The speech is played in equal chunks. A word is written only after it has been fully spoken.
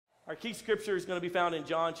Our key scripture is going to be found in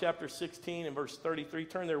John chapter 16 and verse 33.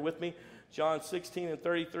 Turn there with me. John 16 and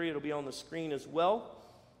 33. It'll be on the screen as well.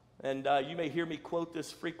 And you may hear me quote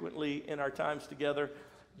this frequently in our times together.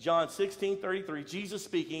 John 16:33, Jesus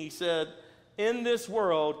speaking, he said, in this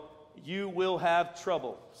world you will have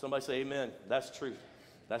trouble. Somebody say amen. That's true.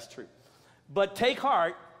 That's true. But take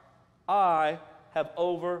heart, I have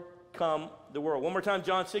overcome the world. One more time,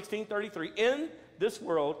 John 16:33. In this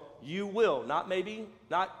world you will, not maybe,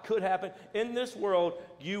 not could happen. In this world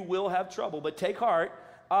you will have trouble. But take heart,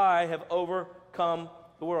 I have overcome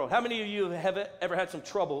the world. How many of you have ever had some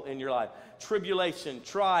trouble in your life? Tribulation,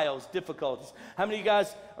 trials, difficulties. How many of you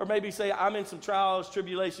guys, or maybe say, I'm in some trials,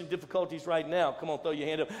 tribulation, difficulties right now? Come on, throw your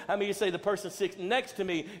hand up. How many of you say, the person sitting next to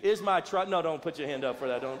me is my trial? No, don't put your hand up for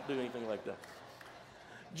that. Don't do anything like that.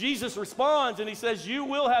 Jesus responds and he says, you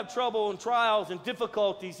will have trouble and trials and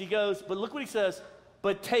difficulties. He goes, but look what he says,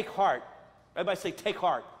 but take heart. Everybody say, take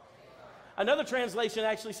heart. Another translation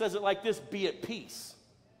actually says it like this, be at peace.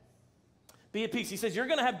 Be at peace. He says, you're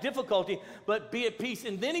going to have difficulty, but be at peace.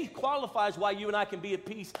 And then he qualifies why you and I can be at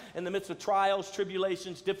peace in the midst of trials,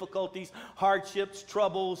 tribulations, difficulties, hardships,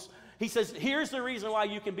 troubles. He says, here's the reason why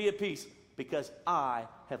you can be at peace, because I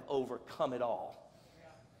have overcome it all.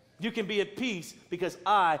 You can be at peace because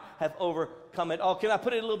I have overcome it all. Can I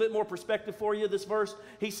put it in a little bit more perspective for you, this verse?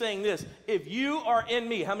 He's saying this, if you are in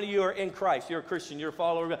me, how many of you are in Christ? You're a Christian, you're a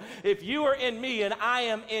follower of God. If you are in me and I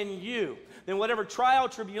am in you, then whatever trial,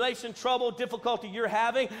 tribulation, trouble, difficulty you're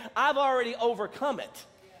having, I've already overcome it.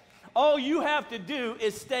 All you have to do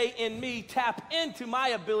is stay in me, tap into my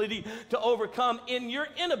ability to overcome. In your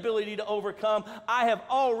inability to overcome, I have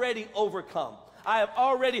already overcome. I have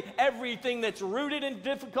already, everything that's rooted in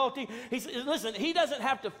difficulty. Listen, he doesn't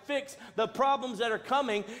have to fix the problems that are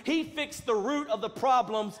coming. He fixed the root of the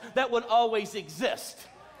problems that would always exist.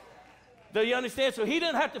 Do you understand? So he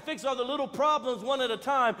didn't have to fix all the little problems one at a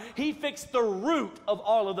time. He fixed the root of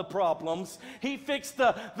all of the problems. He fixed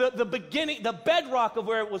the beginning, the bedrock of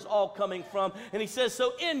where it was all coming from. And he says,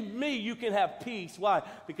 so in me you can have peace. Why?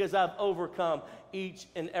 Because I've overcome each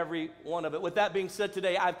and every one of it. With that being said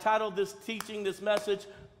today, I've titled this teaching, this message,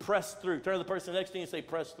 Press Through. Turn to the person next to you and say,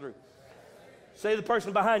 press through. Say to the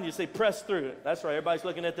person behind you, say, press through. That's right, everybody's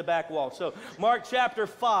looking at the back wall. So Mark chapter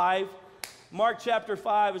 5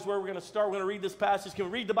 is where we're going to start. We're going to read this passage. Can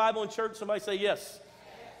we read the Bible in church? Somebody say yes.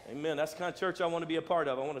 Amen. That's the kind of church I want to be a part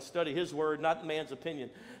of. I want to study his word, not man's opinion.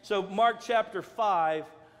 So Mark chapter 5,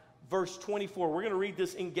 verse 24. We're going to read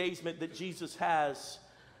this engagement that Jesus has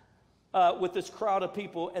with this crowd of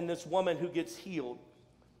people and this woman who gets healed.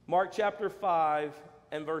 Mark chapter 5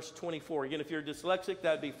 and verse 24. Again, if you're dyslexic,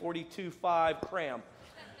 that would be 42:5 cram.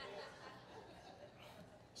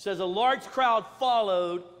 Says a large crowd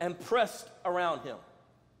followed and pressed around him.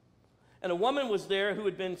 And a woman was there who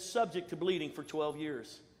had been subject to bleeding for 12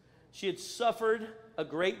 years. She had suffered a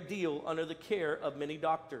great deal under the care of many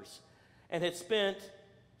doctors and had spent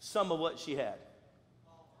some of what she had.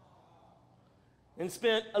 And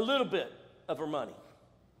spent a little bit of her money.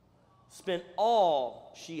 Spent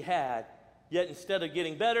all she had. Yet instead of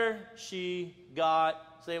getting better, she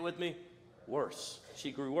got, say it with me, worse.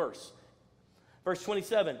 She grew worse. Verse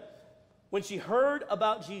 27, when she heard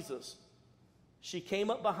about Jesus, she came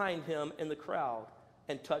up behind him in the crowd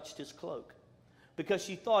and touched his cloak, because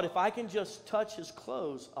she thought, if I can just touch his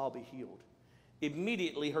clothes, I'll be healed.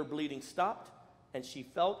 Immediately her bleeding stopped, and she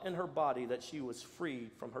felt in her body that she was freed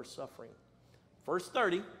from her suffering. Verse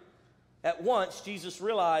 30, at once Jesus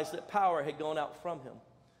realized that power had gone out from him.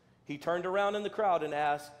 He turned around in the crowd and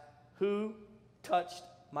asked, who touched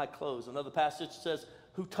my clothes? Another passage says,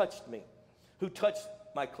 who touched me? Who touched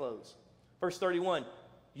my clothes? Verse 31,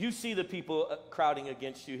 you see the people crowding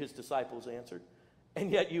against you, his disciples answered,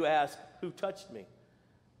 and yet you ask, who touched me?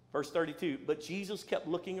 Verse 32, but Jesus kept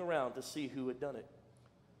looking around to see who had done it.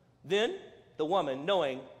 Then the woman,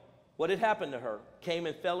 knowing what had happened to her, came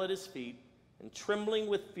and fell at his feet, and trembling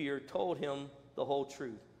with fear told him the whole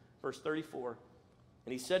truth. Verse 34,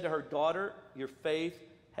 and he said to her, daughter, your faith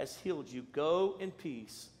has healed you. Go in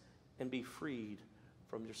peace and be freed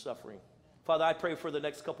from your suffering. Father, I pray for the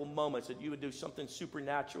next couple moments that you would do something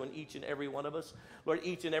supernatural in each and every one of us. Lord,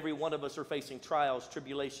 each and every one of us are facing trials,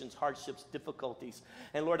 tribulations, hardships, difficulties.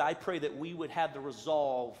 And Lord, I pray that we would have the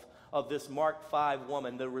resolve of this Mark 5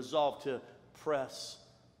 woman, the resolve to press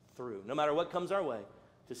through, no matter what comes our way,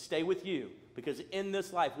 to stay with you. Because in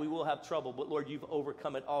this life we will have trouble, but Lord, you've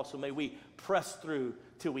overcome it all. So may we press through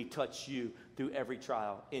till we touch you through every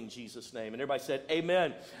trial in Jesus' name. And everybody said,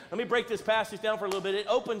 amen. Let me break this passage down for a little bit. It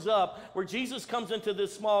opens up where Jesus comes into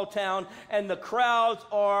this small town and the crowds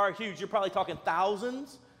are huge. You're probably talking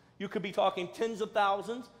thousands. You could be talking tens of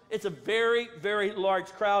thousands. It's a very, very large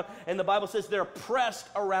crowd, and the Bible says they're pressed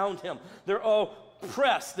around him. They're all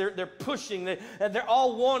pressed. They're pushing. They're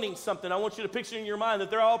all wanting something. I want you to picture in your mind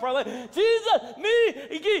that they're all probably like, Jesus,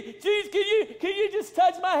 me, Jesus, can you just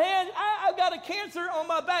touch my hand? I've got a cancer on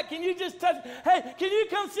my back. Can you just touch? Hey, can you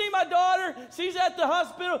come see my daughter? She's at the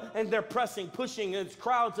hospital. And they're pressing, pushing. And it's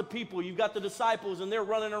crowds of people. You've got the disciples, and they're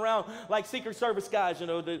running around like Secret Service guys. You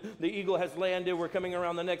know, the eagle has landed. We're coming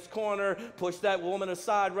around the next corner. Push that woman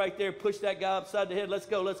aside right there. Push that guy upside the head. Let's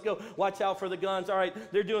go. Let's go. Watch out for the guns. All right,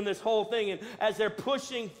 they're doing this whole thing. And as they're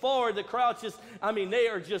pushing forward, the crowd's just, they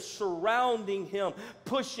are just surrounding him,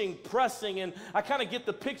 pushing, pressing. And I kind of get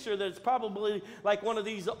the picture that it's probably like one of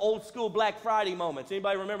these old school Black Friday moments.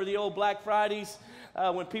 Anybody remember the old Black Fridays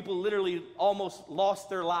when people literally almost lost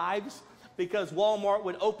their lives because Walmart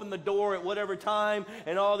would open the door at whatever time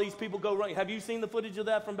and all these people go running? Have you seen the footage of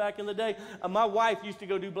that from back in the day? My wife used to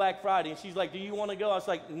go do Black Friday, and she's like, do you want to go? I was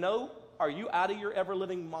like, no. Are you out of your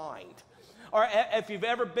ever-living mind? Or if you've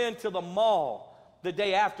ever been to the mall the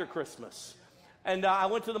day after Christmas. And I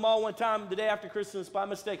went to the mall one time the day after Christmas by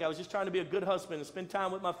mistake. I was just trying to be a good husband and spend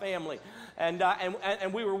time with my family. And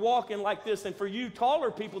we were walking like this. And for you taller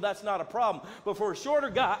people, that's not a problem. But for a shorter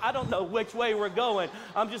guy, I don't know which way we're going.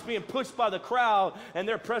 I'm just being pushed by the crowd, and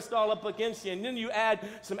they're pressed all up against you. And then you add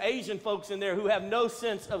some Asian folks in there who have no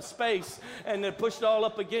sense of space, and they're pushed all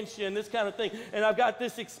up against you and this kind of thing. And I've got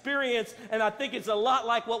this experience, and I think it's a lot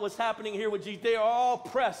like what was happening here with Jesus. They are all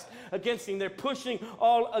pressed against him. They're pushing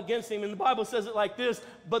all against him. And the Bible says it like this,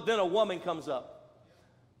 but then a woman comes up.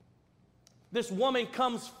 This woman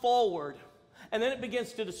comes forward, and then it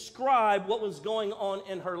begins to describe what was going on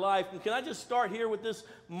in her life. And can I just start here with this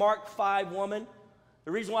Mark 5 woman?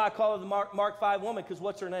 The reason why I call her the Mark 5 woman, because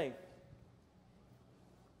what's her name?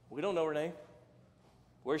 We don't know her name.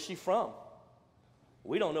 Where's she from?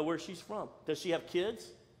 We don't know where she's from. Does she have kids?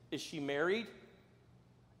 Is she married?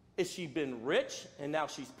 Has she been rich and now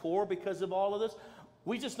she's poor because of all of this?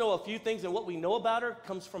 We just know a few things, and what we know about her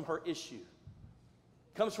comes from her issue.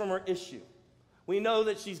 Comes from her issue. We know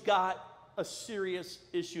that she's got a serious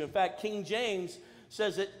issue. In fact, King James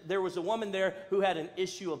says that there was a woman there who had an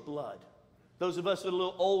issue of blood. Those of us that are a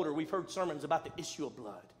little older, we've heard sermons about the issue of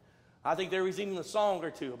blood. I think there was even a song or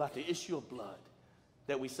two about the issue of blood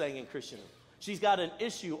that we sang in Christianity. She's got an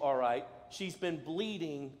issue, all right. She's been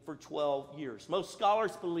bleeding for 12 years. Most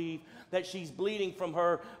scholars believe that she's bleeding from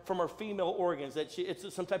her female organs, that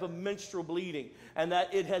it's some type of menstrual bleeding, and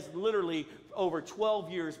that it has literally, over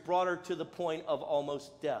 12 years, brought her to the point of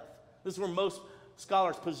almost death. This is where most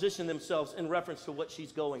scholars position themselves in reference to what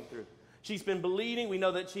she's going through. She's been bleeding. We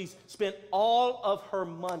know that she's spent all of her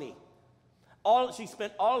money. She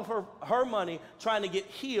spent all of her money trying to get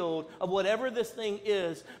healed of whatever this thing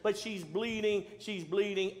is, but she's bleeding,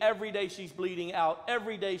 every day she's bleeding out,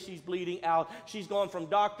 every day she's bleeding out. She's gone from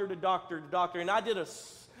doctor to doctor to doctor. And I did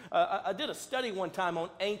a study one time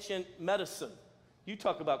on ancient medicine. You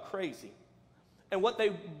talk about crazy. And what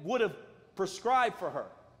they would have prescribed for her.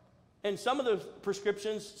 And some of those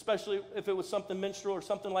prescriptions, especially if it was something menstrual or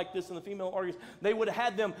something like this in the female organs, they would have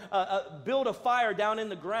had them build a fire down in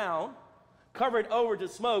the ground, cover it over to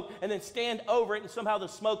smoke, and then stand over it, and somehow the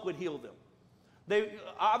smoke would heal them. They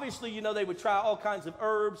obviously, they would try all kinds of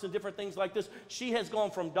herbs and different things like this. She has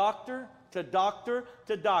gone from doctor to doctor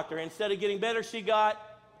to doctor. Instead of getting better, she got,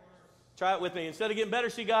 try it with me, instead of getting better,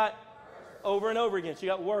 she got over and over again. She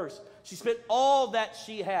got worse. She spent all that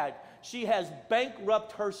she had. She has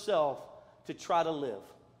bankrupted herself to try to live.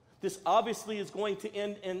 This obviously is going to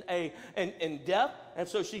end in death, and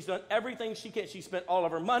so she's done everything she can. She spent all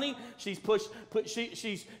of her money. She's pushed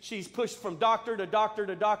from doctor to doctor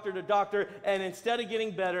to doctor to doctor, and instead of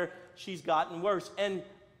getting better, she's gotten worse. And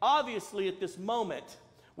obviously, at this moment,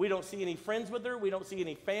 we don't see any friends with her. We don't see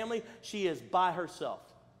any family. She is by herself.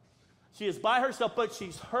 She is by herself, but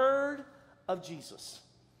she's heard of Jesus.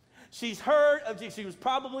 She's heard of Jesus. She was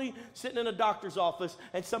probably sitting in a doctor's office,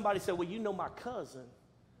 and somebody said, well, my cousin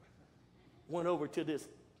went over to this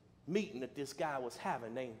meeting that this guy was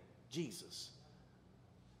having named Jesus.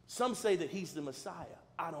 Some say that he's the Messiah.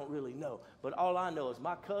 I don't really know. But all I know is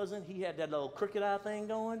my cousin, he had that little crooked eye thing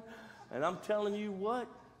going. And I'm telling you what,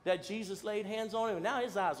 that Jesus laid hands on him, and now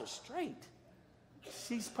his eyes are straight.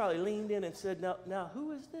 She's probably leaned in and said, now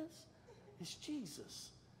who is this? It's Jesus.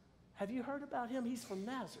 Have you heard about him? He's from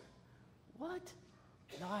Nazareth. What?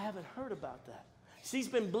 No, I haven't heard about that. She's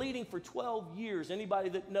been bleeding for 12 years. Anybody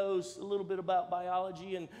that knows a little bit about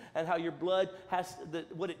biology and how your blood has,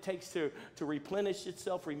 what it takes to replenish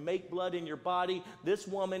itself, remake blood in your body, this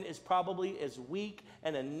woman is probably as weak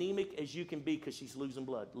and anemic as you can be because she's losing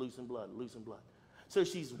blood. So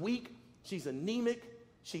she's weak, she's anemic,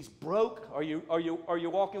 She's broke. Are you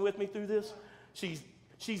walking with me through this?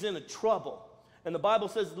 She's in a trouble. And the Bible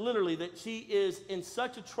says literally that she is in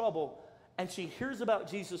such a trouble, and she hears about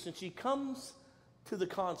Jesus, and she comes to the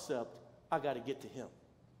concept, I got to get to him.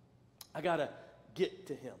 I got to get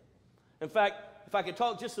to him. In fact, if I could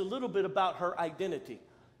talk just a little bit about her identity,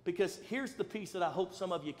 because here's the piece that I hope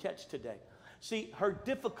some of you catch today. See, her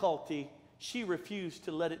difficulty, she refused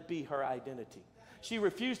to let it be her identity. She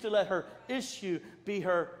refused to let her issue be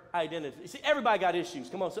her identity. You see, everybody got issues.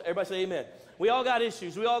 Come on, everybody say amen. We all got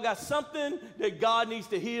issues. We all got something that God needs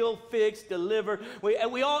to heal, fix, deliver.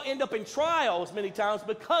 And we all end up in trials many times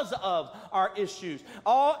because of our issues.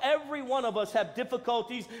 Every one of us have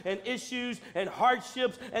difficulties and issues and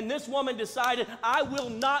hardships. And this woman decided, I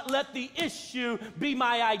will not let the issue be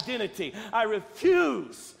my identity. I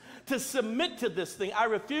refuse to submit to this thing. I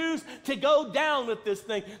refuse to go down with this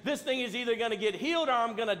thing. This thing is either going to get healed or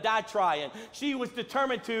I'm going to die trying. She was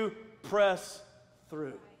determined to press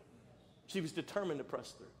through. She was determined to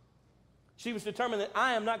press through. She was determined that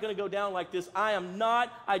I am not going to go down like this. I am not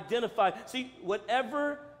identified. See,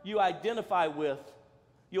 whatever you identify with,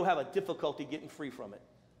 you'll have a difficulty getting free from it.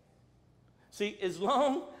 See, as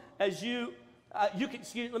long as you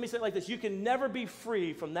can, let me say it like this, you can never be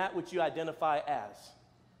free from that which you identify as.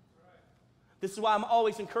 This is why I'm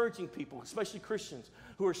always encouraging people, especially Christians,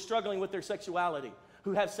 who are struggling with their sexuality,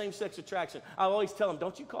 who have same-sex attraction. I always tell them,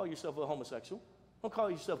 don't you call yourself a homosexual. Don't call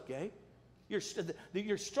yourself gay.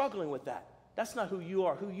 You're struggling with that. That's not who you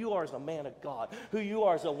are. Who you are is a man of God. Who you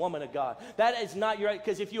are is a woman of God. That is not your,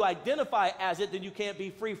 because if you identify as it, then you can't be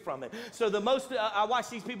free from it. So I watch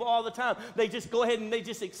these people all the time. They just go ahead and they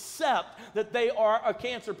just accept that they are a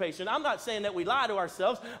cancer patient. I'm not saying that we lie to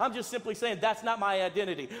ourselves. I'm just simply saying that's not my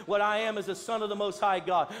identity. What I am is a son of the Most High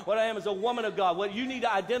God. What I am is a woman of God. What you need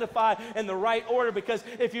to identify in the right order, because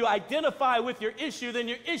if you identify with your issue, then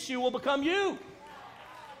your issue will become you.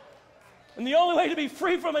 And the only way to be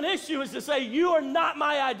free from an issue is to say, you are not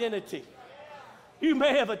my identity. You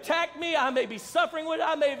may have attacked me. I may be suffering with it.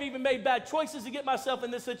 I may have even made bad choices to get myself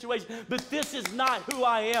in this situation. But this is not who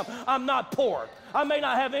I am. I'm not poor. I may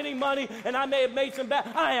not have any money, and I may have made some bad.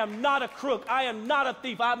 I am not a crook. I am not a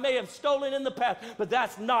thief. I may have stolen in the past, but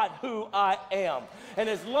that's not who I am. And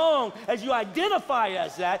as long as you identify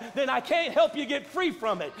as that, then I can't help you get free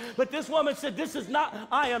from it. But this woman said,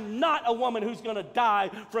 I am not a woman who's going to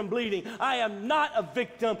die from bleeding. I am not a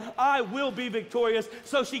victim. I will be victorious.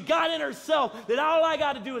 So she got in herself that all I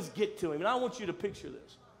got to do is get to him. And I want you to picture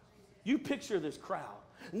this. You picture this crowd,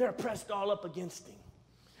 and they're pressed all up against him.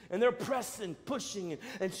 And they're pressing, pushing,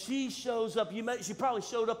 and she shows up. She probably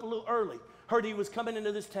showed up a little early, heard he was coming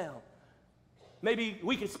into this town. Maybe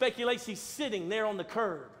we can speculate she's sitting there on the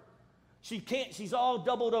curb. She's all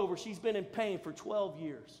doubled over. She's been in pain for 12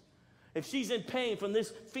 years. If she's in pain from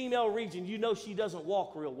this female region, you know she doesn't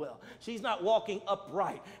walk real well. She's not walking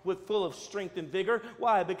upright with full of strength and vigor.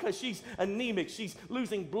 Why? Because she's anemic. She's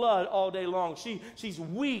losing blood all day long. She's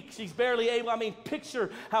weak. She's barely able.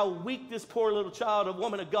 Picture how weak this poor little child, a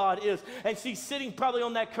woman of God is. And she's sitting probably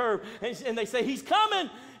on that curb, and they say, he's coming.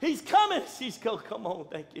 He's coming. She's going, come on.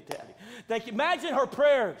 Thank you, Daddy. Thank you. Imagine her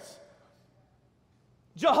prayers.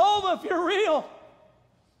 Jehovah, if you're real,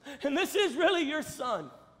 and this is really your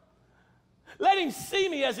son, let him see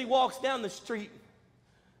me as he walks down the street.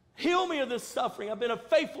 Heal me of this suffering. I've been a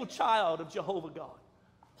faithful child of Jehovah God.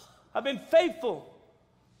 I've been faithful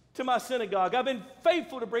to my synagogue. I've been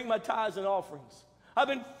faithful to bring my tithes and offerings. I've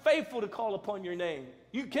been faithful to call upon your name.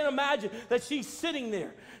 You can imagine that she's sitting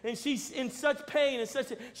there, and she's in such pain, and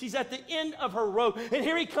she's at the end of her rope. And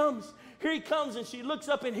here he comes. Here he comes, and she looks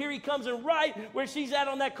up, and here he comes, and right where she's at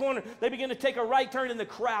on that corner, they begin to take a right turn, and the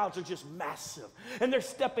crowds are just massive. And they're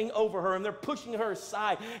stepping over her, and they're pushing her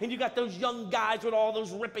aside. And you got those young guys with all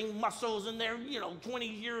those ripping muscles, and they're, 20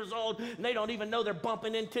 years old, and they don't even know they're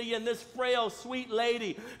bumping into you. And this frail, sweet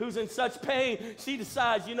lady who's in such pain, she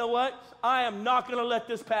decides, you know what? I am not going to let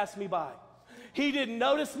this pass me by. He didn't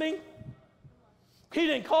notice me. He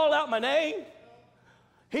didn't call out my name.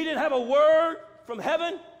 He didn't have a word from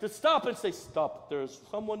heaven to stop and say, stop, there's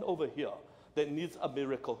someone over here that needs a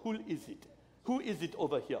miracle. Who is it? Who is it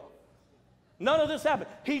over here? None of this happened.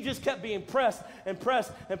 He just kept being pressed and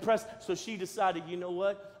pressed and pressed. So she decided, you know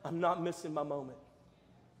what? I'm not missing my moment.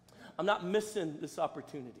 I'm not missing this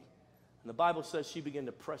opportunity. And the Bible says she began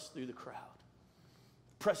to press through the crowd.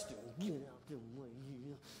 Pressed through.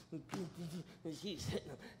 And she's hitting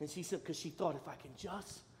him. And she said, because she thought, if I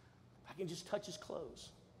can just touch his clothes.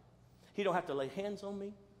 He don't have to lay hands on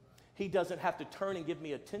me. He doesn't have to turn and give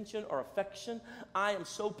me attention or affection. I am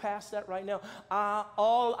so past that right now.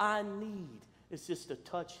 All I need is just to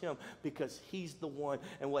touch him, because he's the one,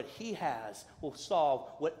 and what he has will solve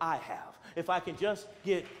what I have. If I can just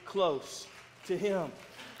get close to him.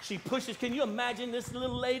 She pushes. Can you imagine this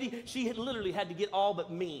little lady? She had literally had to get all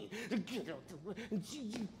but mean. And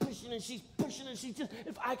she's pushing and she's pushing and she's just,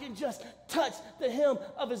 if I can just touch the hem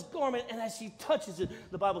of his garment. And as she touches it,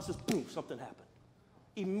 the Bible says, boom, something happened.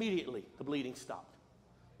 Immediately, the bleeding stopped.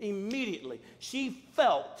 Immediately. She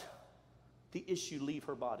felt the issue leave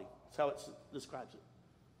her body. That's how it describes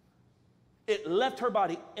it. It left her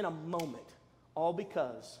body in a moment, all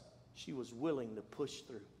because she was willing to push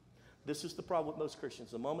through. This is the problem with most Christians.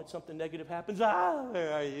 The moment something negative happens,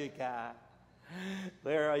 where are you, God?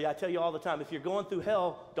 Where are you? I tell you all the time, if you're going through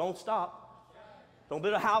hell, don't stop. Don't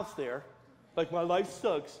build a house there. Like, my life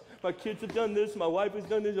sucks. My kids have done this. My wife has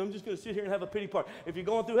done this. I'm just going to sit here and have a pity party. If you're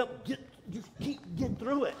going through hell, just get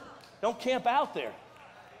through it. Don't camp out there.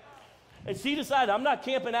 And she decided, I'm not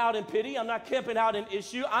camping out in pity. I'm not camping out in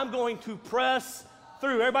issue. I'm going to press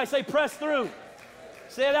through. Everybody say, press through.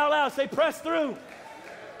 Say it out loud. Say, press through.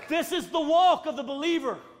 This is the walk of the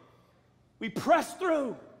believer. We press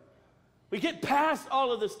through. We get past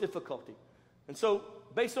all of this difficulty. And so,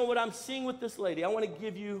 based on what I'm seeing with this lady, I want to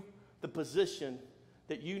give you the position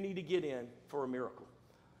that you need to get in for a miracle,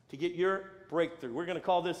 to get your breakthrough. We're going to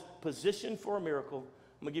call this position for a miracle.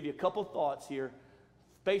 I'm going to give you a couple thoughts here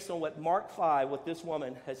based on what Mark 5, what this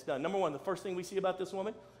woman has done. Number one, the first thing we see about this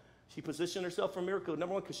woman, she positioned herself for a miracle.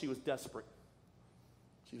 Number one, because she was desperate.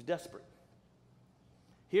 She was desperate.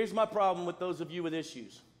 Here's my problem with those of you with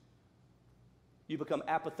issues. You become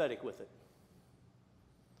apathetic with it.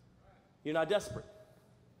 You're not desperate.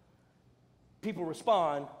 People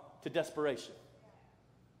respond to desperation.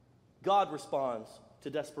 God responds to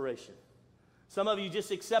desperation. Some of you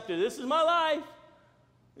just accepted, this is my life.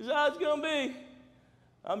 This is how it's going to be.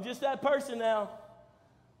 I'm just that person now.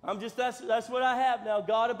 That's what I have now.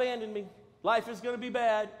 God abandoned me. Life is going to be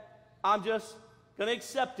bad. I'm just going to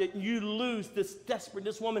accept it. And you lose this desperate.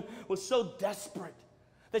 This woman was so desperate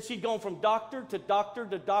that she'd gone from doctor to doctor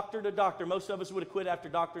to doctor to doctor. Most of us would have quit after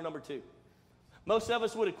doctor number 2. Most of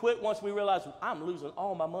us would have quit once we realized, I'm losing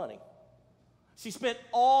all my money. She spent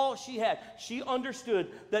all she had. She understood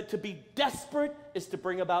that to be desperate is to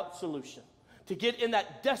bring about solution. To get in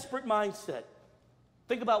that desperate mindset.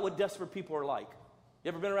 Think about what desperate people are like. You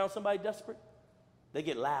ever been around somebody desperate? They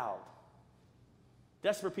get loud.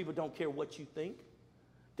 Desperate people don't care what you think.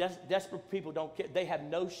 Desperate people don't care. They have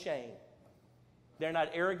no shame. They're not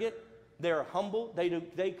arrogant. They're humble.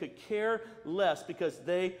 They could care less because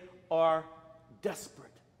they are desperate.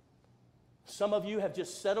 Some of you have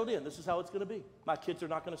just settled in. This is how it's going to be. My kids are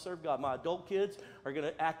not going to serve God. My adult kids are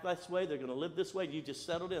going to act this way. They're going to live this way. You just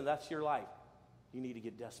settled in. That's your life. You need to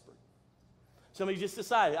get desperate. Some of you just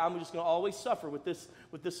decided, I'm just going to always suffer with this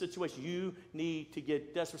situation. You need to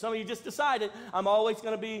get desperate. Some of you just decided, I'm always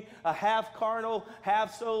going to be a half carnal,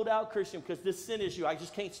 half sold out Christian because this sin issue, I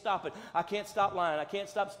just can't stop it. I can't stop lying. I can't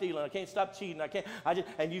stop stealing. I can't stop cheating.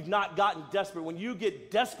 And you've not gotten desperate. When you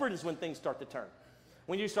get desperate is when things start to turn.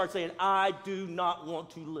 When you start saying, I do not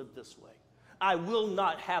want to live this way. I will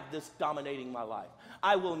not have this dominating my life.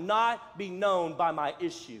 I will not be known by my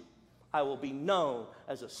issue. I will be known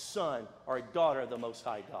as a son or a daughter of the Most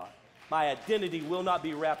High God. My identity will not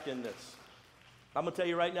be wrapped in this. I'm going to tell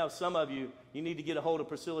you right now, some of you, you need to get a hold of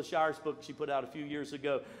Priscilla Shire's book she put out a few years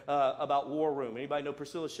ago about War Room. Anybody know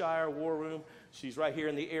Priscilla Shire, War Room? She's right here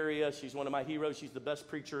in the area. She's one of my heroes. She's the best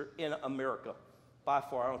preacher in America. By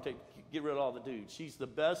far. Get rid of all the dudes. She's the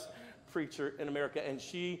best preacher in America, and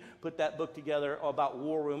she put that book together about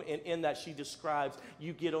War Room, and in that she describes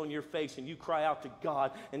you get on your face and you cry out to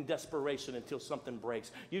God in desperation until something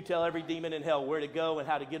breaks. You tell every demon in hell where to go and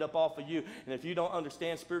how to get up off of you, and if you don't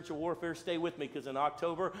understand spiritual warfare, stay with me, because in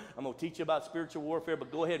October I'm going to teach you about spiritual warfare,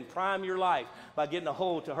 but go ahead and prime your life by getting a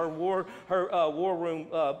hold to her War Room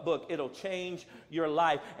book. It'll change your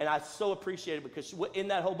life, and I so appreciate it because in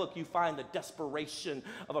that whole book you find the desperation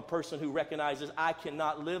of a person who recognizes, I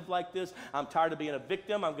cannot live like this. I'm tired of being a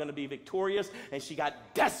victim. I'm going to be victorious. And she got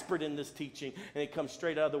desperate in this teaching, and it comes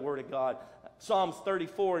straight out of the Word of God. Psalms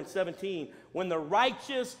 34:17, when the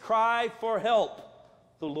righteous cry for help,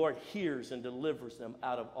 the Lord hears and delivers them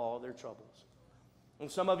out of all their troubles. And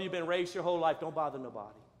some of you have been raised your whole life, don't bother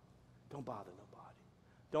nobody. Don't bother nobody.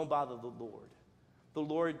 Don't bother the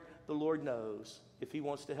Lord. The Lord knows if he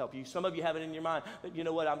wants to help you. Some of you have it in your mind that, you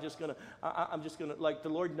know what, I'm just gonna, like, the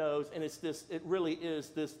Lord knows, and it really is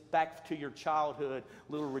this back to your childhood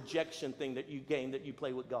little rejection thing that you gain, that you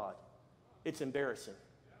play with God. It's embarrassing.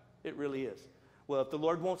 It really is. Well, if the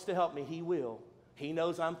Lord wants to help me, he will. He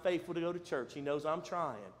knows I'm faithful to go to church. He knows I'm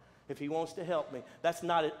trying. if he wants to help me. That's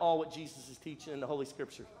not at all what Jesus is teaching in the Holy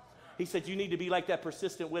Scripture. He said you need to be like that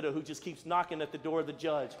persistent widow who just keeps knocking at the door of the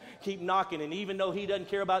judge. Keep knocking, and even though he doesn't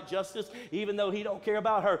care about justice, even though he don't care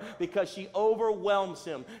about her, because she overwhelms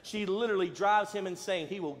him, she literally drives him insane.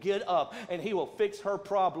 He will get up and he will fix her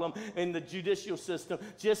problem in the judicial system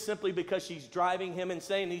just simply because she's driving him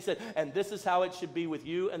insane. And he said, and this is how it should be with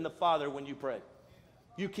you and the Father when you pray.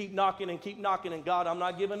 You keep knocking, and God, I'm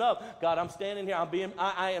not giving up. God, I'm standing here.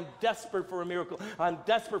 I am desperate for a miracle. I'm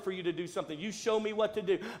desperate for you to do something. You show me what to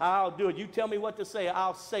do. I'll do it. You tell me what to say.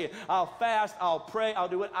 I'll say it. I'll fast. I'll pray. I'll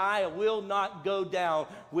do it. I will not go down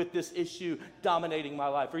with this issue dominating my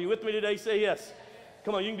life. Are you with me today? Say yes.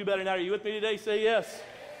 Come on, you can do better now. Are you with me today? Say yes.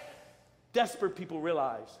 Desperate people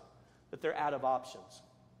realize that they're out of options.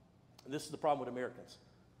 And this is the problem with Americans.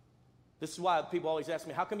 This is why people always ask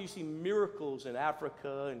me, how come you see miracles in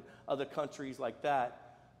Africa and other countries like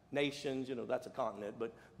that? Nations, that's a continent,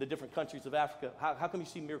 but the different countries of Africa, how come you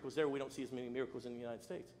see miracles there? We don't see as many miracles in the United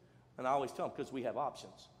States. And I always tell them, because we have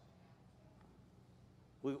options.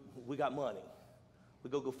 We got money.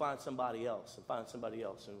 We go find somebody else and find somebody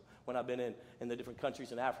else. And when I've been in the different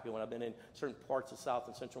countries in Africa, when I've been in certain parts of South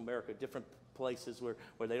and Central America, different places where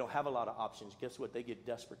they don't have a lot of options, guess what? They get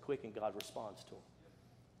desperate quick and God responds to them.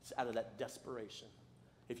 It's out of that desperation.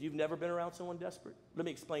 If you've never been around someone desperate, let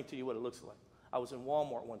me explain to you what it looks like. I was in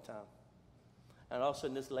Walmart one time, and all of a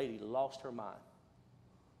sudden this lady lost her mind.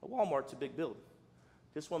 Walmart's a big building.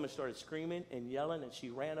 This woman started screaming and yelling, and she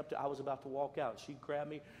ran up to, I was about to walk out. She grabbed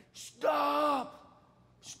me, stop!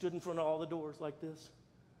 Stood in front of all the doors like this.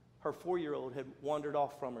 Her 4-year-old had wandered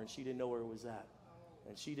off from her, and she didn't know where it was at.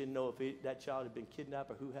 And she didn't know if that child had been kidnapped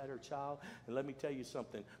or who had her child. And let me tell you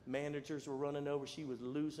something. Managers were running over. She was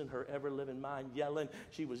losing her ever-living mind, yelling.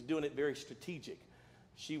 She was doing it very strategic.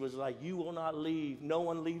 She was like, you will not leave. No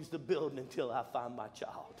one leaves the building until I find my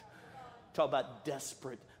child. Talk about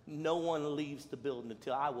desperate. No one leaves the building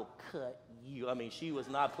until I will cut you. I mean, she was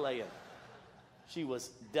not playing. She was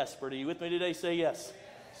desperate. Are you with me today? Say yes.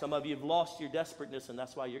 Some of you have lost your desperateness, and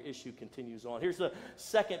that's why your issue continues on. Here's the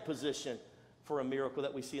second position for a miracle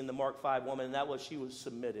that we see in the Mark 5 woman, and that was she was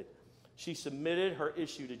submitted. She submitted her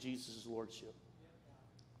issue to Jesus' lordship.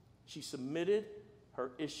 She submitted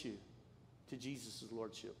her issue to Jesus'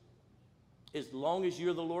 lordship. As long as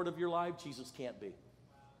you're the Lord of your life, Jesus can't be.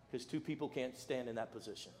 Because two people can't stand in that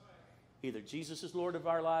position. Either Jesus is Lord of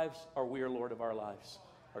our lives or we are Lord of our lives.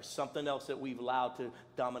 Or something else that we've allowed to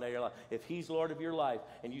dominate our life. If he's Lord of your life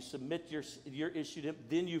and you submit your issue to him,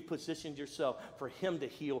 then you've positioned yourself for him to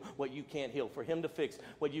heal what you can't heal, for him to fix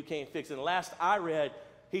what you can't fix. And last I read,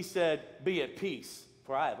 he said, be at peace,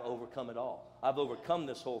 for I have overcome it all. I've overcome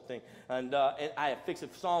this whole thing. And I have fixed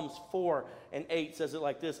it. Psalms 4:8 says it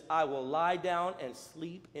like this, I will lie down and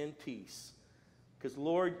sleep in peace, because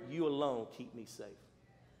Lord, you alone keep me safe.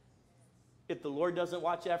 If the Lord doesn't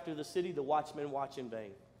watch after the city, the watchmen watch in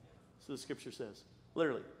vain. So the scripture says,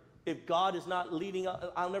 literally. If God is not leading,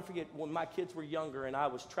 I'll never forget when my kids were younger and I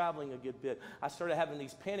was traveling a good bit, I started having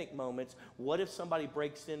these panic moments. What if somebody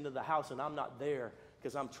breaks into the house and I'm not there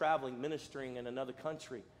because I'm traveling, ministering in another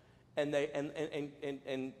country, and they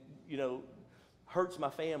hurts my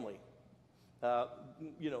family,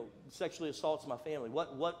 sexually assaults my family.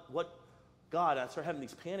 What God, I started having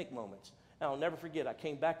these panic moments. And I'll never forget, I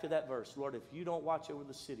came back to that verse. Lord, if you don't watch over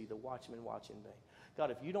the city, the watchmen watch in vain. God,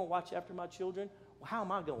 if you don't watch after my children, well, how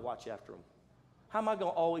am I going to watch after them? How am I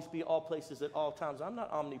going to always be all places at all times? I'm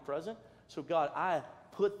not omnipresent. So, God, I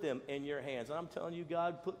put them in your hands. And I'm telling you,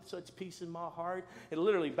 God, put such peace in my heart. And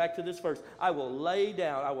literally, back to this verse, I will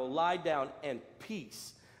lie down in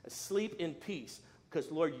peace, sleep in peace, because,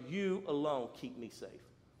 Lord, you alone keep me safe.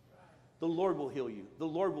 The Lord will heal you. The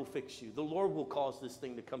Lord will fix you. The Lord will cause this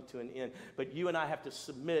thing to come to an end. But you and I have to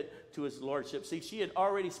submit to his lordship. See, she had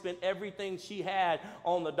already spent everything she had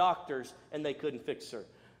on the doctors, and they couldn't fix her.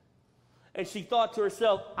 And she thought to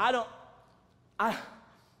herself, I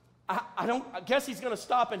guess he's going to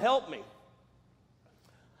stop and help me.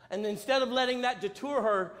 And instead of letting that deter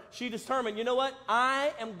her, she determined, you know what?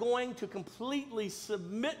 I am going to completely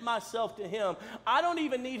submit myself to him. I don't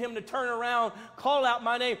even need him to turn around, call out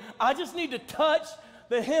my name. I just need to touch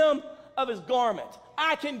the hem of his garment.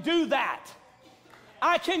 I can do that.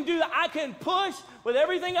 I can do that. I can push with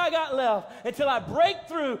everything I got left until I break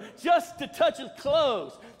through just to touch his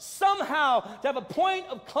clothes. Somehow to have a point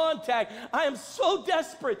of contact. I am so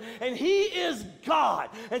desperate, and he is God.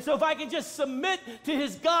 And so if I can just submit to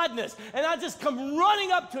his godness and I just come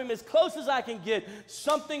running up to him as close as I can get,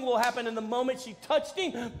 something will happen. And the moment she touched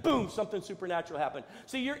him, boom, something supernatural happened.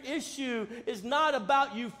 See, your issue is not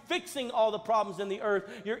about you fixing all the problems in the earth.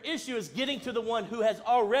 Your issue is getting to the one who has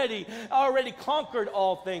already conquered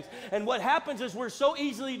all things. And what happens is we're so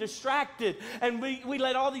easily distracted, and we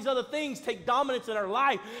let all these other things take dominance in our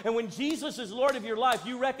life. And when Jesus is Lord of your life,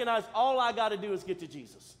 you recognize all I got to do is get to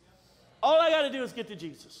Jesus. All I got to do is get to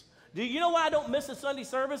Jesus. Do you know why I don't miss a Sunday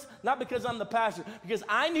service? Not because I'm the pastor, because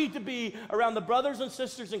I need to be around the brothers and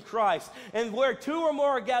sisters in Christ. And where two or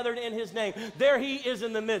more are gathered in his name, there he is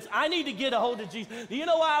in the midst. I need to get a hold of Jesus. Do you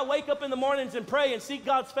know why I wake up in the mornings and pray and seek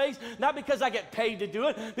God's face? Not because I get paid to do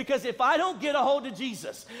it, because if I don't get a hold of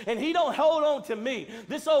Jesus and he don't hold on to me,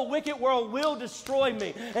 this old wicked world will destroy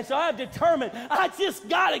me. And so I've determined I just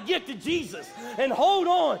got to get to Jesus and hold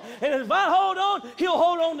on. And if I hold on, he'll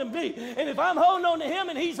hold on to me. And if I'm holding on to him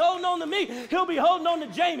and he's holding on to me, he'll be holding on to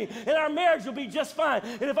Jamie, and our marriage will be just fine.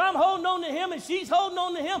 And if I'm holding on to him and she's holding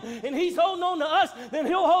on to him and he's holding on to us, then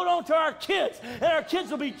he'll hold on to our kids, and our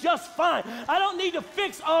kids will be just fine. I don't need to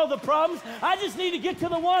fix all the problems. I just need to get to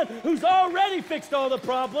the one who's already fixed all the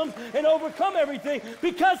problems and overcome everything,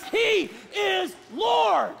 because he is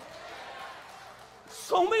Lord.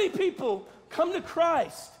 So many people come to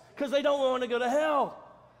Christ because they don't want to go to hell.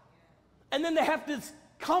 And then they have this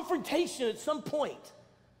confrontation at some point.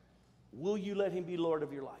 Will you let him be Lord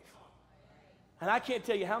of your life? And I can't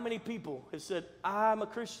tell you how many people have said, I'm a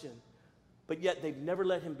Christian, but yet they've never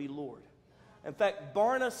let him be Lord. In fact,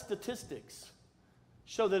 Barna statistics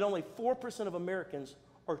show that only 4% of Americans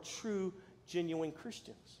are true, genuine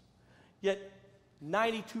Christians. Yet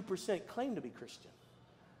 92% claim to be Christian,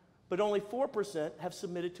 but only 4% have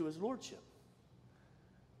submitted to his lordship.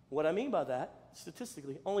 What I mean by that,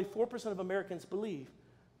 statistically, only 4% of Americans believe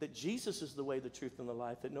that Jesus is the way, the truth, and the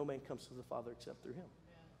life, that no man comes to the Father except through him.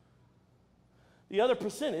 The other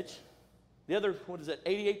percentage,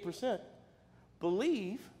 88%,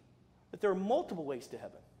 believe that there are multiple ways to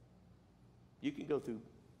heaven. You can go through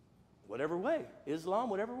whatever way, Islam,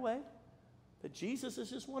 whatever way, that Jesus is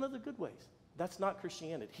just one of the good ways. That's not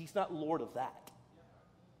Christianity. He's not Lord of that.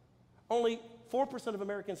 Only 4% of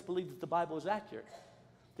Americans believe that the Bible is accurate,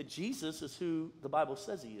 that Jesus is who the Bible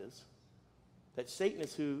says he is, that Satan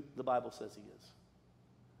is who the Bible says he is.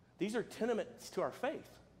 These are tenements to our faith.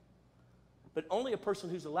 But only a person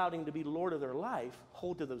who's allowed him to be Lord of their life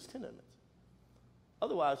hold to those tenements.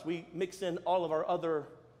 Otherwise, we mix in all of our other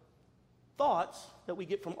thoughts that we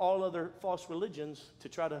get from all other false religions to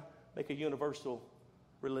try to make a universal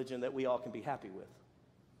religion that we all can be happy with.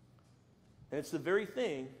 And it's the very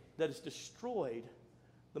thing that has destroyed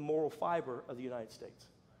the moral fiber of the United States.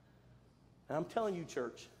 And I'm telling you,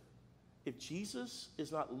 church, if Jesus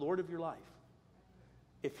is not Lord of your life,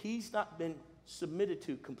 if he's not been submitted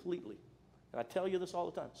to completely, and I tell you this all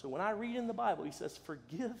the time, so when I read in the Bible, he says,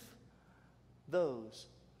 forgive those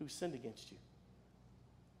who sinned against you.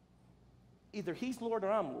 Either he's Lord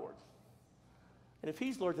or I'm Lord. And if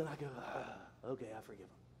he's Lord, then I go, okay, I forgive him.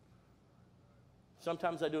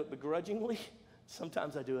 Sometimes I do it begrudgingly.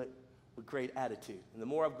 Sometimes I do it with great attitude. And the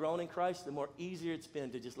more I've grown in Christ, the more easier it's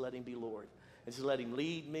been to just let him be Lord. And just let him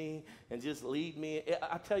lead me and just lead me.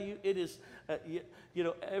 I tell you, it is,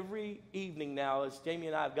 every evening now, as Jamie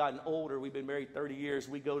and I have gotten older, we've been married 30 years,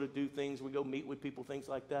 we go to do things, we go meet with people, things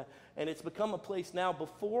like that. And it's become a place now.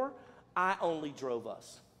 Before, I only drove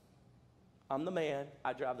us. I'm the man,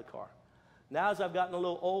 I drive the car. Now, as I've gotten a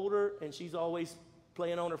little older and she's always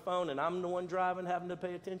playing on her phone and I'm the one driving, having to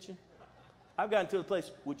pay attention, I've gotten to the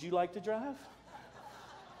place, would you like to drive?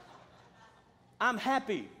 I'm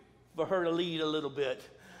happy for her to lead a little bit,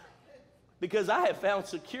 because I have found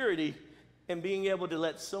security in being able to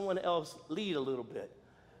let someone else lead a little bit.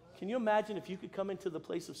 Can you imagine if you could come into the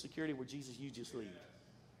place of security where Jesus, you just lead?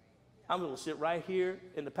 I'm going to sit right here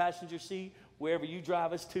in the passenger seat. Wherever you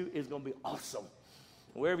drive us to is going to be awesome.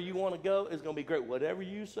 Wherever you want to go is going to be great. Whatever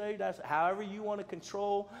you say, that's however you want to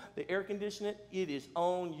control the air conditioning, it is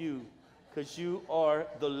on you, because you are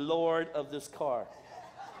the Lord of this car.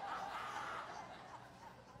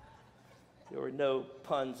 There were no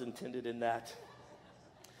puns intended in that.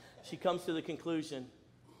 She comes to the conclusion,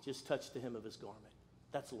 just touch the hem of his garment.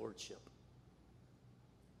 That's lordship.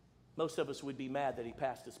 Most of us would be mad that he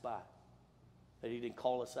passed us by, that he didn't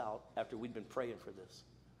call us out after we'd been praying for this.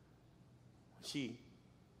 She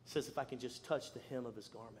says, if I can just touch the hem of his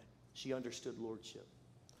garment. She understood lordship.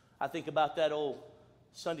 I think about that old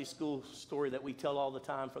Sunday school story that we tell all the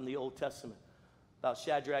time from the Old Testament about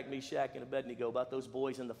Shadrach, Meshach, and Abednego, about those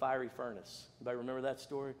boys in the fiery furnace. Anybody remember that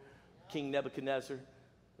story? King Nebuchadnezzar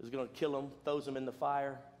is going to kill them, throws them in the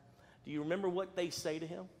fire. Do you remember what they say to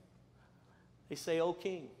him? They say, "O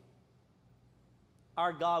king,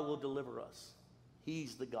 our God will deliver us.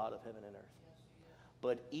 He's the God of heaven and earth.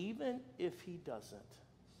 But even if he doesn't,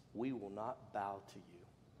 we will not bow to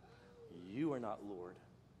you. You are not Lord.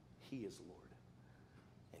 He is Lord.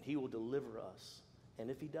 And he will deliver us. And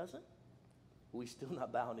if he doesn't, we still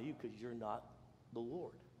not bow to you because you're not the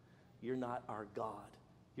Lord. You're not our God.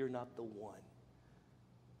 You're not the one.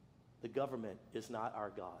 The government is not our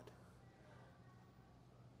God.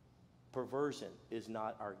 Perversion is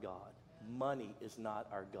not our God. Money is not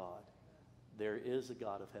our God. There is a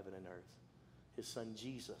God of heaven and earth. His son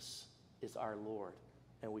Jesus is our Lord,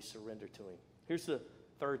 and we surrender to him. Here's the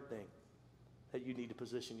third thing that you need to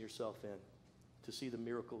position yourself in to see the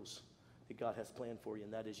miracles that God has planned for you,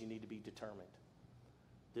 and that is you need to be determined.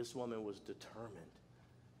 This woman was determined.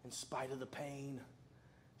 In spite of the pain,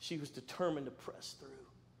 she was determined to press through.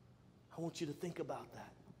 I want you to think about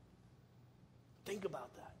that. Think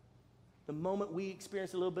about that. The moment we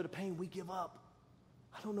experience a little bit of pain, we give up.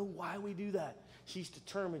 I don't know why we do that. She's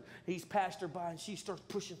determined. He's passed her by, and she starts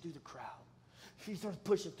pushing through the crowd. She starts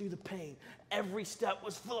pushing through the pain. Every step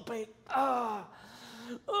was full of pain.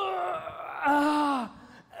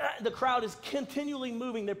 The crowd is continually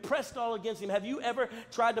moving. They're pressed all against him. Have you ever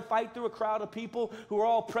tried to fight through a crowd of people who are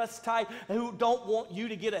all pressed tight and who don't want you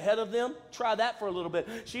to get ahead of them? Try that for a little bit.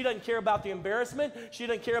 She doesn't care about the embarrassment. She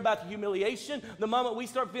doesn't care about the humiliation. The moment we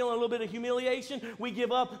start feeling a little bit of humiliation, we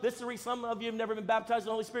give up. This is the reason some of you have never been baptized in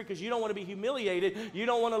the Holy Spirit, because you don't want to be humiliated. You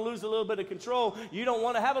don't want to lose a little bit of control. You don't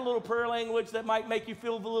want to have a little prayer language that might make you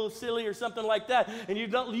feel a little silly or something like that. And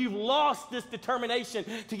you've lost this determination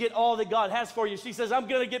to get all that God has for you. She says, I'm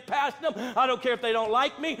going to get past them. I don't care if they don't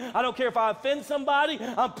like me. I don't care if I offend somebody.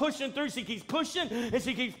 I'm pushing through. She keeps pushing, and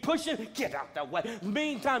she keeps pushing. Get out the way.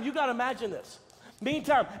 Meantime, you got to imagine this.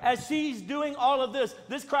 Meantime, as she's doing all of this,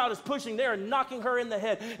 this crowd is pushing. They're knocking her in the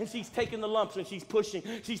head, and she's taking the lumps, and she's pushing.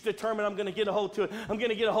 She's determined, I'm going to get a hold to it. I'm going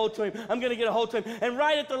to get a hold to him. I'm going to get a hold to him. And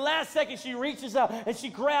right at the last second, she reaches out, and she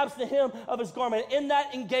grabs the hem of his garment. In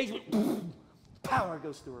that engagement, boom, power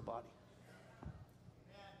goes through her body.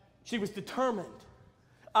 She was determined.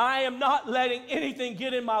 I am not letting anything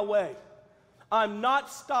get in my way. I'm not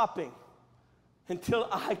stopping until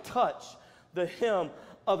I touch the hem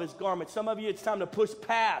of his garment. Some of you, it's time to push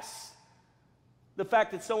past the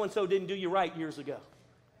fact that so-and-so didn't do you right years ago.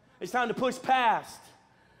 It's time to push past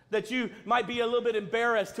that you might be a little bit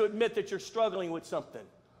embarrassed to admit that you're struggling with something.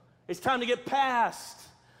 It's time to get past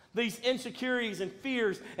these insecurities and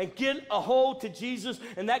fears and get a hold to Jesus,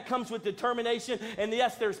 and that comes with determination. And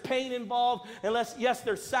yes, there's pain involved, and yes,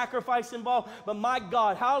 there's sacrifice involved, but my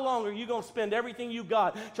God, how long are you going to spend everything you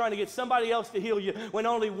got trying to get somebody else to heal you when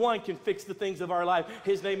only one can fix the things of our life?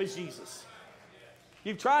 His name is Jesus.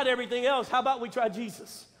 You've tried everything else. How about we try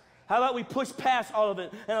Jesus? How about we push past all of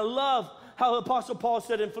it? And I love how Apostle Paul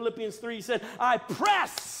said in Philippians 3, he said, I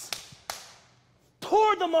press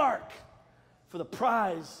toward the mark for the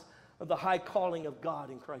prize of the high calling of God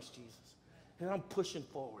in Christ Jesus. And I'm pushing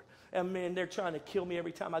forward. And man, they're trying to kill me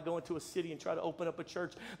every time I go into a city and try to open up a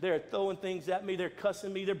church. They're throwing things at me. They're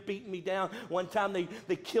cussing me. They're beating me down. One time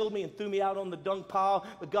they killed me and threw me out on the dung pile,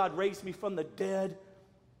 but God raised me from the dead.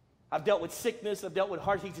 I've dealt with sickness. I've dealt with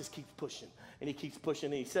heart. He just keeps pushing, and he keeps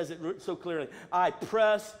pushing, and he says it so clearly. I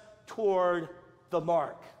press toward the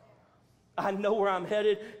mark. I know where I'm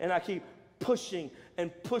headed, and I keep pushing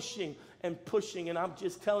and pushing and pushing, and I'm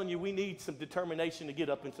just telling you, we need some determination to get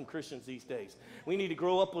up in some Christians these days. We need to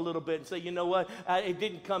grow up a little bit and say, you know what, it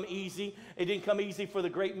didn't come easy. It didn't come easy for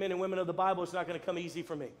the great men and women of the Bible. It's not going to come easy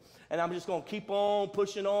for me. And I'm just going to keep on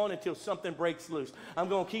pushing on until something breaks loose. I'm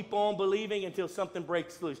going to keep on believing until something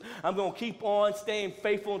breaks loose. I'm going to keep on staying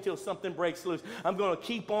faithful until something breaks loose. I'm going to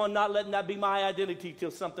keep on not letting that be my identity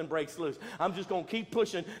until something breaks loose. I'm just going to keep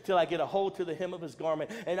pushing till I get a hold to the hem of his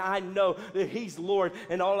garment. And I know that he's Lord,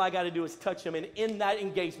 and all I got to do is touch him. And in that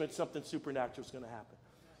engagement, something supernatural is going to happen.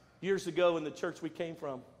 Years ago in the church we came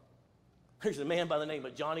from, there's a man by the name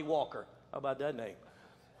of Johnny Walker. How about that name?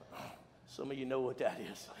 Some of you know what that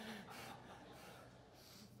is.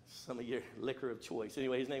 Some of your liquor of choice.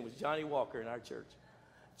 Anyway, his name was Johnny Walker in our church.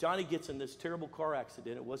 Johnny gets in this terrible car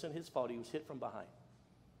accident. It wasn't his fault. He was hit from behind.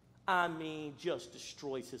 I mean, just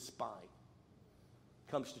destroys his spine.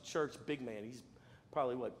 Comes to church, big man. He's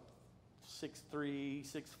probably, 6'3",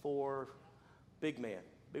 6'4", big man,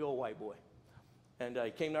 big old white boy. And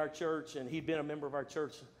he came to our church, and he'd been a member of our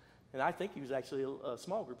church. And I think he was actually a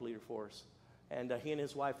small group leader for us. And he and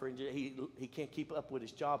his wife are in jail. He can't keep up with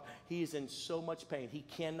his job. He is in so much pain. He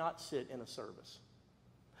cannot sit in a service.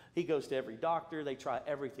 He goes to every doctor. They try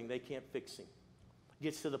everything. They can't fix him.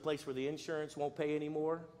 Gets to the place where the insurance won't pay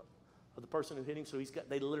anymore of the person who hit him, so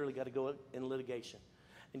they literally got to go in litigation.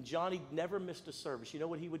 And Johnny never missed a service. You know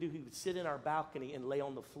what he would do? He would sit in our balcony and lay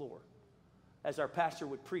on the floor. As our pastor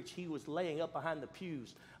would preach, he was laying up behind the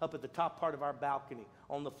pews, up at the top part of our balcony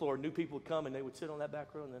on the floor. New people would come, and they would sit on that back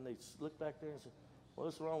row, and then they'd look back there and say,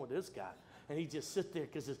 what's wrong with this guy? And he'd just sit there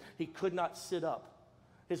because he could not sit up.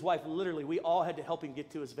 His wife, literally, we all had to help him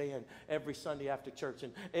get to his van every Sunday after church.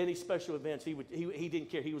 And any special events, he didn't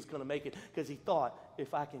care. He was going to make it because he thought,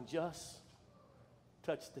 if I can just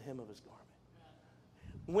touch the hem of his garment.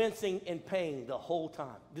 Wincing in pain the whole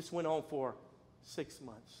time. This went on for 6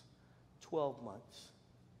 months, 12 months,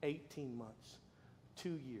 18 months,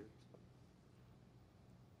 2 years.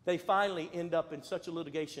 They finally end up in such a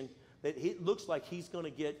litigation that it looks like he's going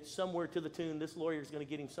to get somewhere to the tune, this lawyer is going to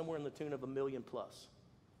get him somewhere in the tune of $1 million plus.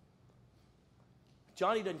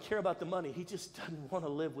 Johnny doesn't care about the money. He just doesn't want to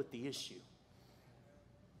live with the issue.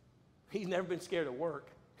 He's never been scared of work.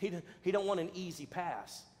 He don't want an easy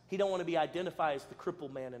pass. He don't want to be identified as the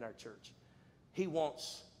crippled man in our church. He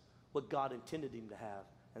wants what God intended him to have,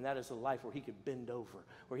 and that is a life where he could bend over,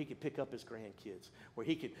 where he could pick up his grandkids, where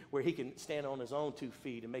he can stand on his own 2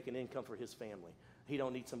 feet and make an income for his family. He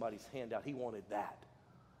don't need somebody's handout. He wanted that.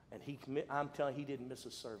 And I'm telling you, he didn't miss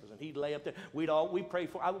a service. And he'd lay up there. We prayed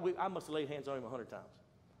for, I must have laid hands on him 100 times.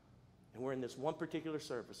 And we're in this one particular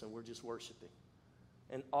service, and we're just worshiping.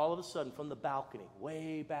 And all of a sudden, from the balcony,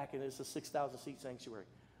 way back, and it's a 6,000-seat sanctuary,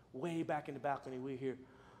 way back in the balcony, we hear,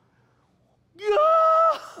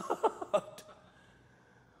 God!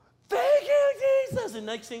 Thank you, Jesus! And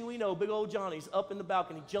next thing we know, big old Johnny's up in the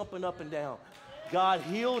balcony, jumping up and down. God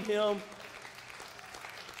healed him.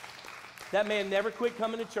 That man never quit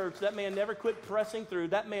coming to church. That man never quit pressing through.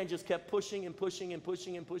 That man just kept pushing and pushing and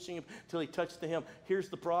pushing and pushing until he touched the hem. Here's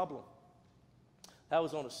the problem. That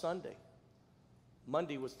was on a Sunday.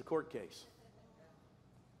 Monday was the court case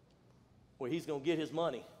where he's going to get his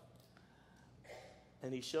money.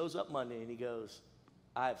 And he shows up Monday and he goes,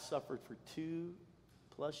 I have suffered for 2+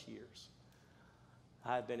 years.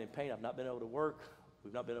 I have been in pain. I've not been able to work.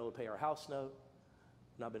 We've not been able to pay our house note.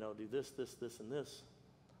 We've not been able to do this, and this.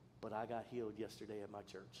 But I got healed yesterday at my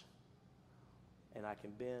church. And I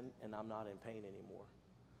can bend, and I'm not in pain anymore.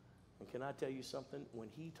 And can I tell you something? When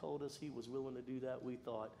he told us he was willing to do that, we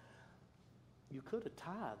thought, you could have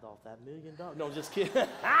tithed off that $1 million. No, just kidding.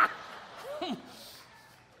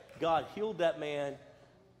 God healed that man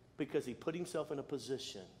because he put himself in a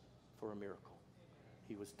position for a miracle.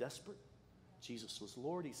 He was desperate. Jesus was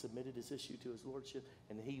Lord. He submitted his issue to his lordship,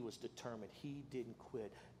 and he was determined. He didn't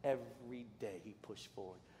quit. Every day he pushed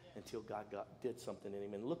forward until God did something in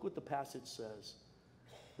him. And look what the passage says.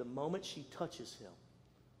 The moment she touches him,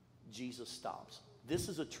 Jesus stops. This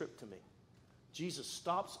is a trip to me. Jesus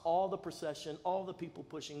stops all the procession, all the people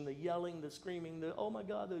pushing, the yelling, the screaming, the oh my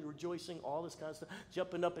God, the rejoicing, all this kind of stuff,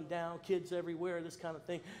 jumping up and down, kids everywhere, this kind of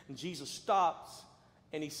thing. And Jesus stops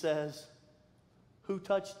and he says, who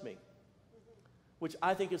touched me? Which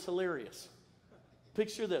I think is hilarious.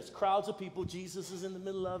 Picture this, crowds of people, Jesus is in the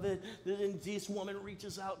middle of it, and this woman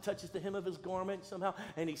reaches out, touches the hem of his garment somehow,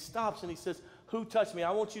 and he stops and he says, who touched me?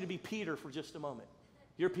 I want you to be Peter for just a moment.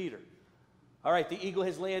 You're Peter. All right, the eagle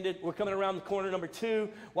has landed. We're coming around the corner, number 2.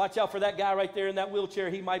 Watch out for that guy right there in that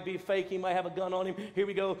wheelchair. He might be fake. He might have a gun on him. Here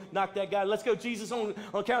we go. Knock that guy. Let's go, Jesus, on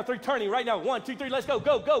count of 3. Turning right now. 1, 2, 3. Let's go.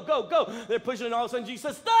 Go, go, go, go. They're pushing, and all of a sudden Jesus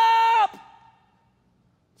says, stop!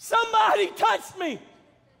 Somebody touched me.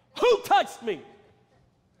 Who touched me?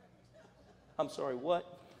 I'm sorry, what?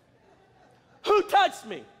 Who touched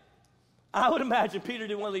me? I would imagine Peter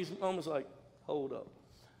did one of these moments like, hold up.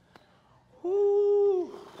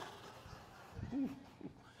 Whoo.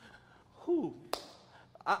 Who?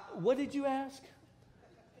 What did you ask?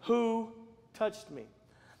 Who touched me?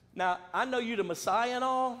 Now, I know you're the Messiah and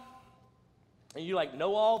all, and you like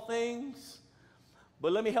know all things,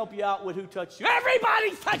 but let me help you out with who touched you.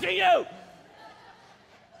 Everybody's touching you!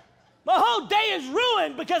 My whole day is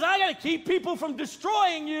ruined because I got to keep people from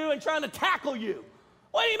destroying you and trying to tackle you.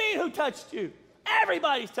 What do you mean, who touched you?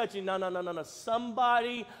 Everybody's touching you. No.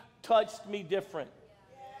 Somebody touched me different.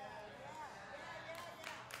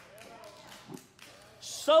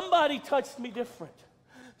 Somebody touched me different.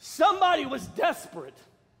 Somebody was desperate.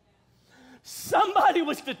 Somebody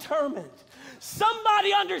was determined.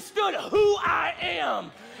 Somebody understood who I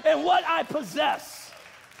am and what I possess.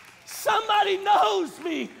 Somebody knows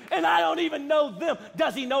me and I don't even know them.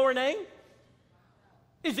 Does he know her name?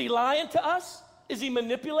 Is he lying to us? Is he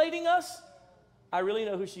manipulating us? I really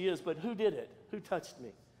know who she is, but who did it? Who touched me?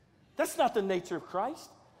 That's not the nature of Christ.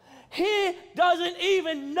 He doesn't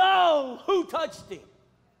even know who touched him.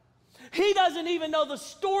 He doesn't even know the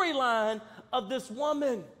storyline of this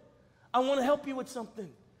woman. I want to help you with something.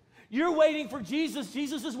 You're waiting for Jesus.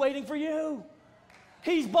 Jesus is waiting for you.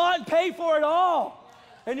 He's bought and paid for it all.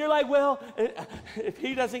 And you're like, well, if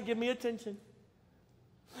he doesn't give me attention,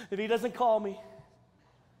 if he doesn't call me.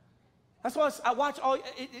 That's why I watch all,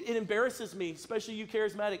 it embarrasses me, especially you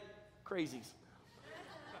charismatic crazies.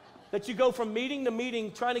 That you go from meeting to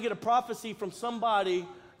meeting trying to get a prophecy from somebody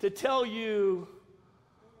to tell you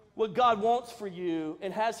what God wants for you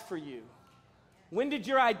and has for you. When did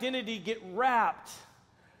your identity get wrapped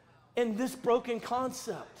in this broken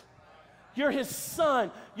concept? You're his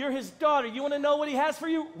son. You're his daughter. You want to know what he has for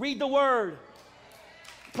you? Read the word.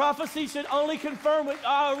 Prophecy should only confirm what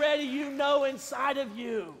already you know inside of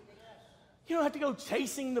you. You don't have to go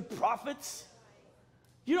chasing the prophets.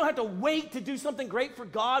 You don't have to wait to do something great for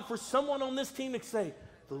God for someone on this team to say,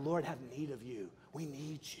 the Lord have need of you. We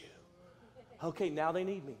need you. Okay, now they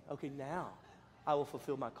need me. Okay, now I will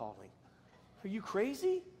fulfill my calling. Are you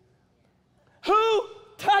crazy? Who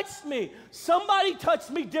touched me? Somebody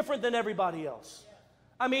touched me different than everybody else.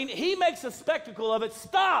 I mean, he makes a spectacle of it.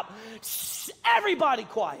 Stop. Shh, everybody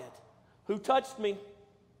quiet. Who touched me?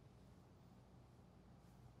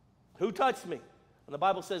 Who touched me? And the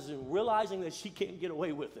Bible says, in realizing that she can't get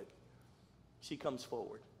away with it, she comes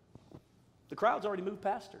forward. The crowd's already moved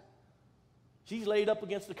past her. She's laid up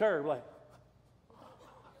against the curb like,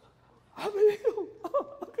 I'm healed.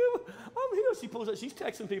 I'm healed. She pulls up. She's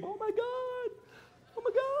texting people. Oh, my God. Oh,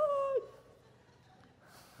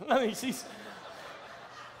 my God. I mean,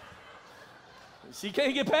 she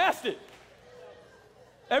can't get past it.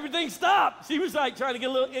 Everything stopped. She was like trying to get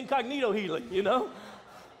a little incognito healing, you know?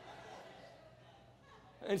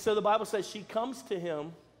 And so the Bible says she comes to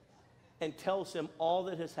him and tells him all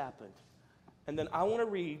that has happened. And then I want to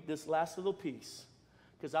read this last little piece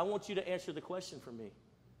because I want you to answer the question for me.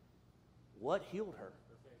 What healed her?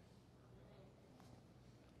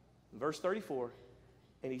 Verse 34,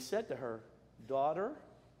 and he said to her, daughter,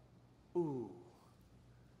 ooh,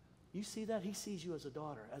 you see that? He sees you as a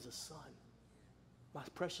daughter, as a son, my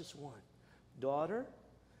precious one. Daughter,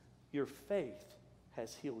 your faith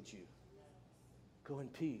has healed you. Go in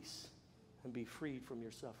peace and be freed from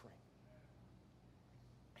your suffering.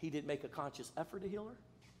 He didn't make a conscious effort to heal her.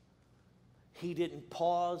 He didn't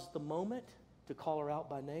pause the moment to call her out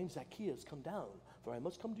by name. Zacchaeus, come down, for I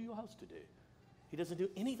must come to your house today. He doesn't do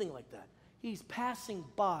anything like that. He's passing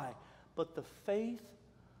by, but the faith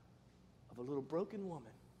of a little broken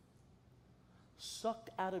woman sucked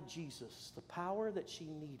out of Jesus the power that she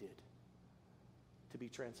needed to be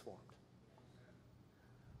transformed.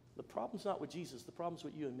 The problem's not with Jesus. The problem's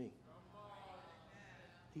with you and me.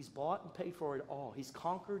 He's bought and paid for it all. He's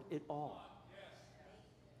conquered it all.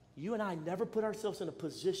 You and I never put ourselves in a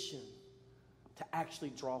position to actually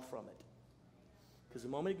draw from it. Because the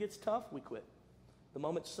moment it gets tough, we quit. The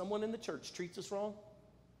moment someone in the church treats us wrong,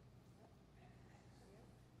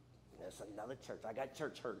 that's another church. I got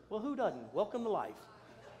church hurt. Well, who doesn't? Welcome to life.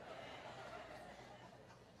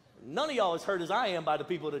 None of y'all as hurt as I am by the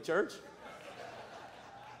people of the church.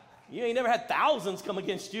 You ain't never had thousands come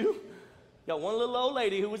against you. You got one little old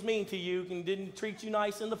lady who was mean to you and didn't treat you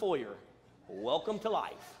nice in the foyer. Welcome to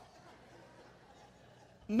life.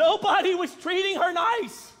 Nobody was treating her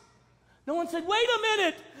nice. No one said, wait a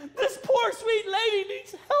minute, this poor sweet lady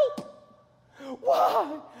needs help.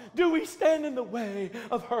 Why do we stand in the way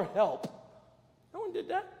of her help? No one did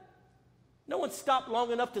that. No one stopped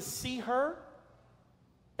long enough to see her,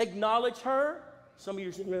 acknowledge her. Some of you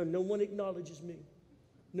are saying, well, no one acknowledges me.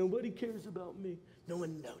 Nobody cares about me. No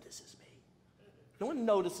one notices me. No one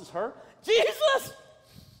notices her. Jesus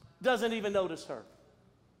doesn't even notice her.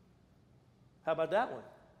 How about that one?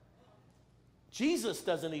 Jesus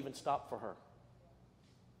doesn't even stop for her.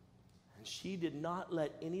 And she did not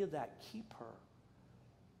let any of that keep her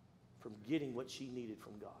from getting what she needed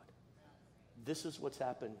from God. This is what's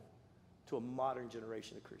happened to a modern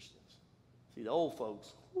generation of Christians. See, the old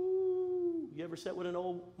folks, woo, you ever sat with an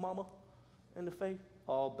old mama in the faith?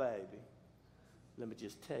 Oh, baby, let me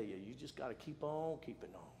just tell you, you just got to keep on keeping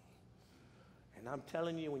on. And I'm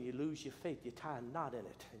telling you, when you lose your faith, you tie a knot in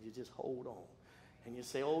it, and you just hold on. And you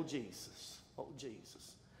say, oh, Jesus.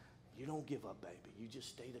 You don't give up, baby. You just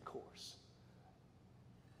stay the course.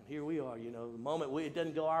 And here we are, the moment it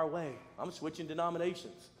doesn't go our way, I'm switching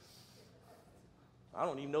denominations. I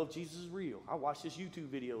don't even know if Jesus is real. I watched this YouTube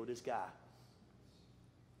video of this guy.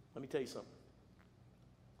 Let me tell you something.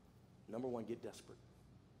 Number one, get desperate.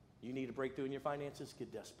 You need a breakthrough in your finances,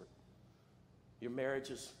 get desperate. Your marriage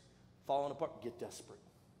is falling apart. Get desperate.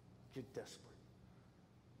 Get desperate.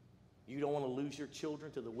 You don't want to lose your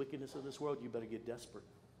children to the wickedness of this world. You better get desperate.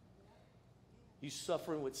 You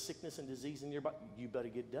suffering with sickness and disease in your body. You better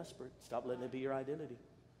get desperate. Stop letting it be your identity.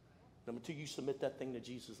 Number two, you submit that thing to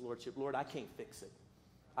Jesus' lordship. Lord, I can't fix it.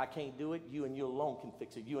 I can't do it. You and you alone can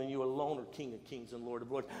fix it. You and you alone are King of kings and Lord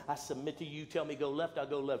of lords. I submit to you. You tell me go left, I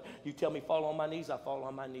go left. You tell me fall on my knees, I fall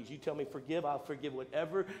on my knees. You tell me forgive, I'll forgive.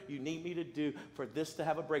 Whatever you need me to do for this to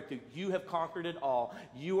have a breakthrough. You have conquered it all.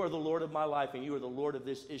 You are the Lord of my life, and you are the Lord of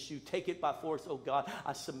this issue. Take it by force, oh God.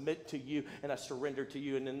 I submit to you, and I surrender to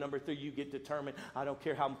you. And then number three, you get determined. I don't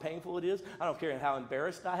care how painful it is. I don't care how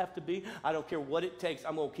embarrassed I have to be. I don't care what it takes.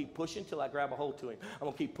 I'm going to keep pushing until I grab a hold to him. I'm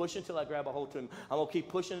going to keep pushing until I grab a hold to him. I'm going to keep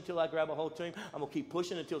pushing until I grab a hold to him. I'm going to keep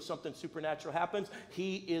pushing until something supernatural happens.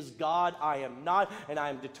 He is God. I am not, and I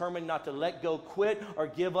am determined not to let go, quit, or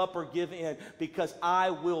give up or give in, because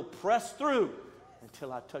I will press through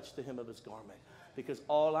until I touch the hem of his garment, because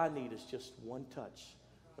all I need is just one touch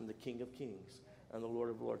from the King of Kings and the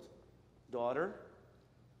Lord of Lords. Daughter,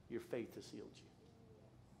 your faith has healed you.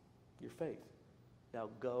 Your faith. Now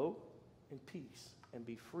go in peace and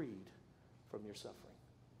be freed from your suffering.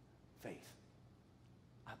 Faith.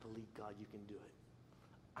 I believe, God, you can do it.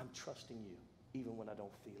 I'm trusting you even when I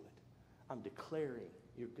don't feel it. I'm declaring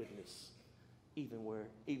your goodness even when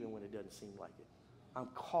it doesn't seem like it. I'm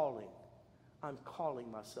calling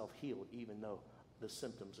myself healed even though the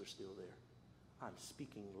symptoms are still there. I'm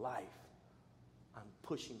speaking life. I'm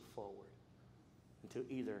pushing forward until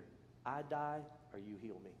either I die or you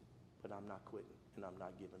heal me. But I'm not quitting and I'm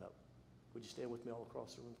not giving up. Would you stand with me all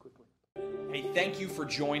across the room quickly? Hey, thank you for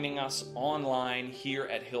joining us online here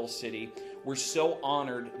at Hill City. We're so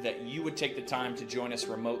honored that you would take the time to join us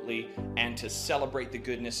remotely and to celebrate the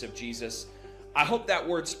goodness of Jesus. I hope that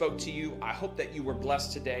word spoke to you. I hope that you were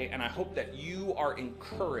blessed today, and I hope that you are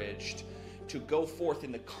encouraged to go forth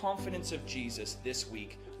in the confidence of Jesus this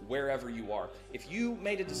week, wherever you are. If you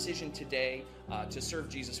made a decision today to serve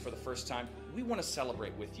Jesus for the first time, we want to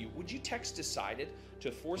celebrate with you. Would you text DECIDED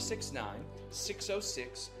to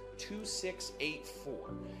 469-606-2684,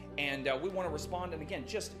 and we want to respond and again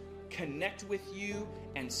just connect with you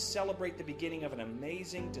and celebrate the beginning of an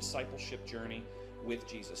amazing discipleship journey with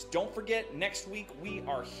Jesus. Don't forget, next week we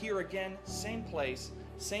are here again, same place,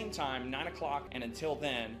 same time, 9 o'clock, and until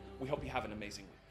then, we hope you have an amazing week.